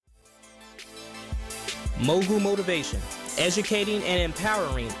Mogul Motivation, educating and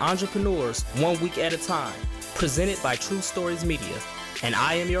empowering entrepreneurs 1 week at a time. Presented by True Stories Media. And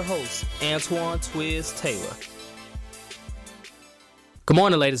I am your host, Antoine Twiz Taylor. Good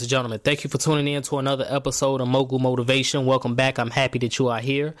morning, ladies and gentlemen. Thank you for tuning in to another episode of Mogul Motivation. Welcome back. I'm happy that you are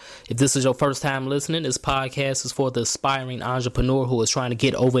here. If this is your first time listening, this podcast is for the aspiring entrepreneur who is trying to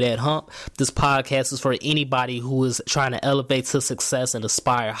get over that hump. This podcast is for anybody who is trying to elevate to success and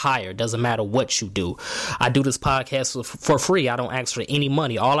aspire higher. Doesn't matter what you do. I do this podcast for free. I don't ask for any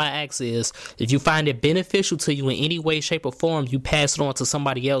money. All I ask is if you find it beneficial to you in any way, shape, or form, you pass it on to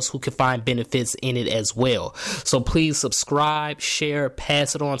somebody else who can find benefits in it as well. So please subscribe, share,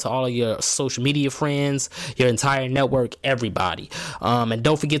 pass it on to all of your social media friends, your entire network, everybody. And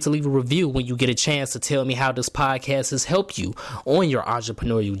don't forget to leave a review when you get a chance to tell me how this podcast has helped you on your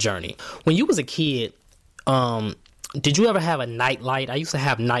entrepreneurial journey. When you was a kid, did you ever have a night light? I used to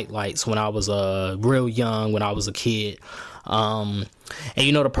have night lights when I was real young, when I was a kid. And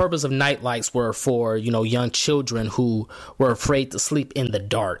the purpose of night lights were for, young children who were afraid to sleep in the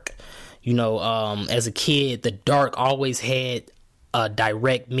dark. As a kid, the dark always had a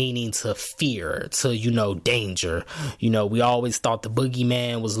direct meaning to fear, to, danger. We always thought the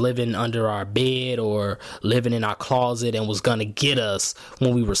boogeyman was living under our bed or living in our closet and was going to get us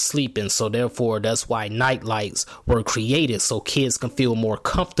when we were sleeping. So therefore, that's why night lights were created, so kids can feel more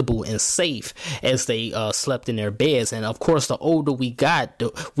comfortable and safe as they slept in their beds. And of course, the older we got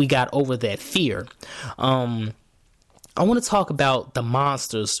over that fear. I want to talk about the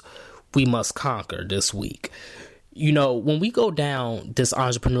monsters we must conquer this week. When we go down this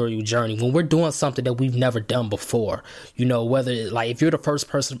entrepreneurial journey, when we're doing something that we've never done before, whether if you're the first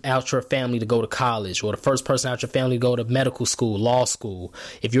person out your family to go to college, or the first person out your family to go to medical school, law school,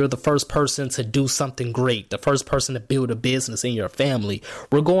 if you're the first person to do something great, the first person to build a business in your family,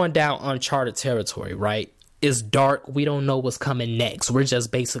 we're going down uncharted territory, right? It's dark. We don't know what's coming next. We're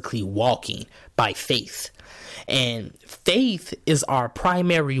just basically walking by faith. And faith is our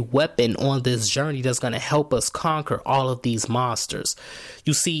primary weapon on this journey that's going to help us conquer all of these monsters.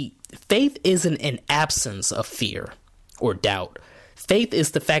 You see, faith isn't an absence of fear or doubt. Faith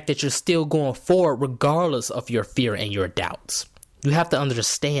is the fact that you're still going forward regardless of your fear and your doubts. You have to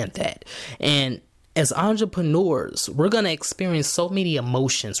understand that. And as entrepreneurs, we're going to experience so many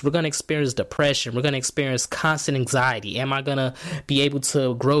emotions. We're going to experience depression. We're going to experience constant anxiety. Am I going to be able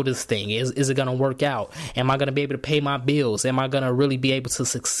to grow this thing? Is it going to work out? Am I going to be able to pay my bills? Am I going to really be able to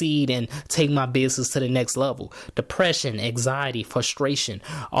succeed and take my business to the next level? Depression, anxiety, frustration,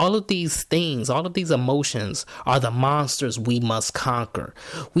 all of these things, all of these emotions are the monsters we must conquer.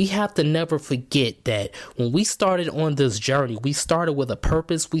 We have to never forget that when we started on this journey, we started with a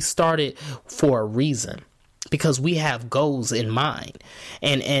purpose. We started for a reason, because we have goals in mind,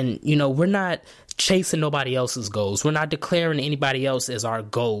 and we're not chasing nobody else's goals. We're not declaring anybody else as our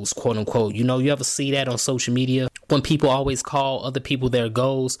goals, quote unquote. You ever see that on social media when people always call other people their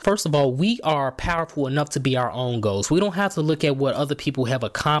goals? First of all, we are powerful enough to be our own goals. We don't have to look at what other people have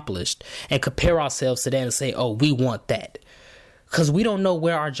accomplished and compare ourselves to that and say, oh, we want that. Because we don't know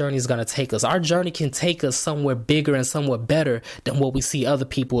where our journey is going to take us. Our journey can take us somewhere bigger and somewhere better than what we see other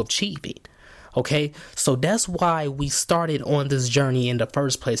people achieving. Okay, so that's why we started on this journey in the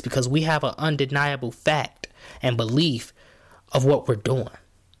first place, because we have an undeniable fact and belief of what we're doing.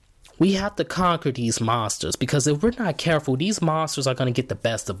 We have to conquer these monsters, because if we're not careful, these monsters are going to get the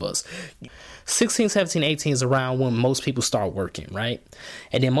best of us. 16, 17, 18 is around when most people start working, right?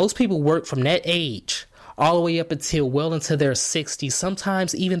 And then most people work from that age all the way up until well into their 60s,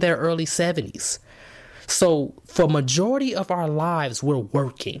 sometimes even their early 70s. So for majority of our lives, we're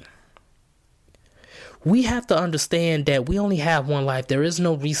working. We have to understand that we only have one life. There is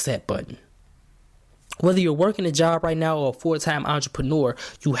no reset button. Whether you're working a job right now or a full-time entrepreneur,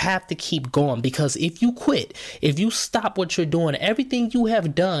 you have to keep going, because if you quit, if you stop what you're doing, everything you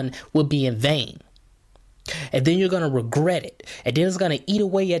have done will be in vain. And then you're going to regret it. And then it's going to eat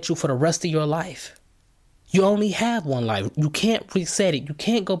away at you for the rest of your life. You only have one life. You can't reset it. You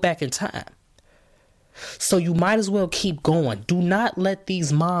can't go back in time. So you might as well keep going. Do not let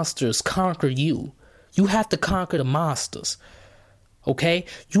these monsters conquer you. You have to conquer the monsters, okay?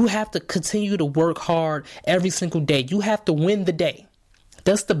 You have to continue to work hard every single day. You have to win the day.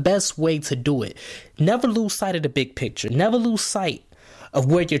 That's the best way to do it. Never lose sight of the big picture. Never lose sight of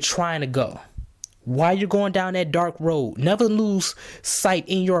where you're trying to go. While you're going down that dark road, never lose sight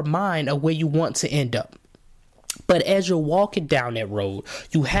in your mind of where you want to end up. But as you're walking down that road,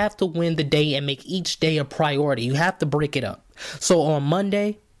 you have to win the day and make each day a priority. You have to break it up. So on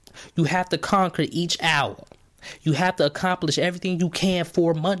Monday, you have to conquer each hour. You have to accomplish everything you can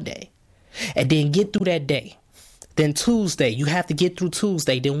for Monday. and then get through that day. Then Tuesday, you have to get through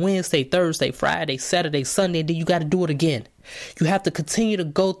Tuesday. Then Wednesday, Thursday, Friday, Saturday, Sunday. Then you got to do it again. You have to continue to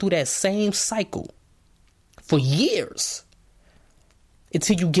go through that same cycle for years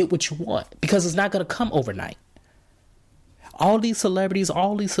until you get what you want, because it's not going to come overnight. All these celebrities,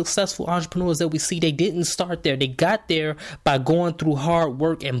 all these successful entrepreneurs that we see, they didn't start there. They got there by going through hard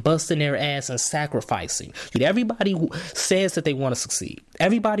work and busting their ass and sacrificing. Everybody says that they want to succeed.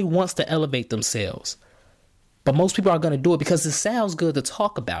 Everybody wants to elevate themselves. But most people are going to do it because it sounds good to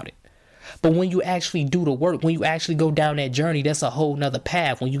talk about it. But when you actually do the work, when you actually go down that journey, that's a whole nother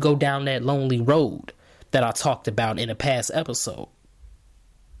path. When you go down that lonely road that I talked about in a past episode.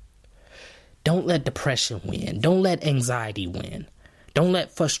 Don't let depression win. Don't let anxiety win. Don't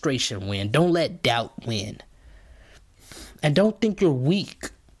let frustration win. Don't let doubt win. And don't think you're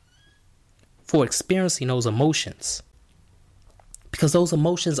weak for experiencing those emotions, because those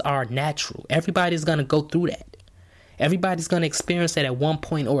emotions are natural. Everybody's going to go through that. Everybody's going to experience that at one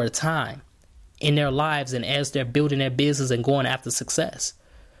point or a time in their lives, and as they're building their business and going after success.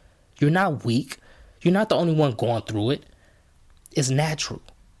 You're not weak. You're not the only one going through it. It's natural.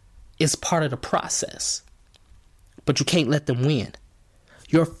 It's part of the process. But you can't let them win.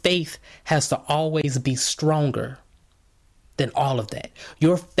 Your faith has to always be stronger than all of that.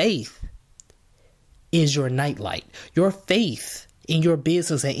 Your faith is your nightlight. Your faith in your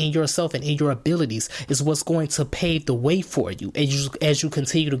business and in yourself and in your abilities is what's going to pave the way for you as you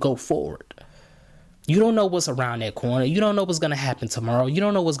continue to go forward. You don't know what's around that corner. You don't know what's going to happen tomorrow. You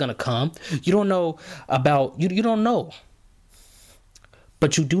don't know what's going to come. You don't know about, you don't know.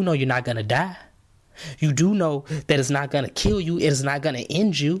 But you do know you're not going to die. You do know that it's not going to kill you. It's not going to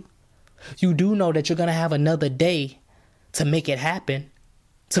end you. You do know that you're going to have another day to make it happen,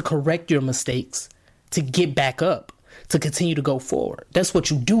 to correct your mistakes, to get back up, to continue to go forward. That's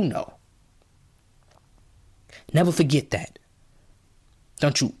what you do know. Never forget that.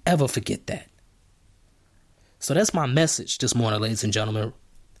 Don't you ever forget that. So that's my message this morning, ladies and gentlemen.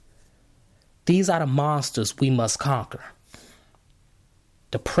 These are the monsters we must conquer.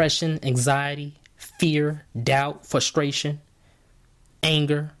 Depression, anxiety, fear, doubt, frustration,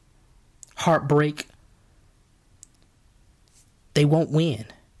 anger, heartbreak. They won't win.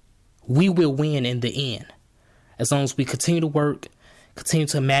 We will win in the end. As long as we continue to work, continue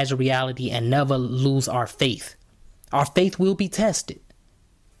to imagine reality, and never lose our faith. Our faith will be tested,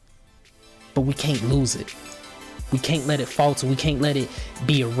 but we can't lose it. We can't let it falter. We can't let it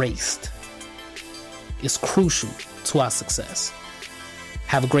be erased. It's crucial to our success.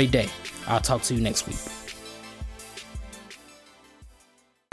 Have a great day. I'll talk to you next week.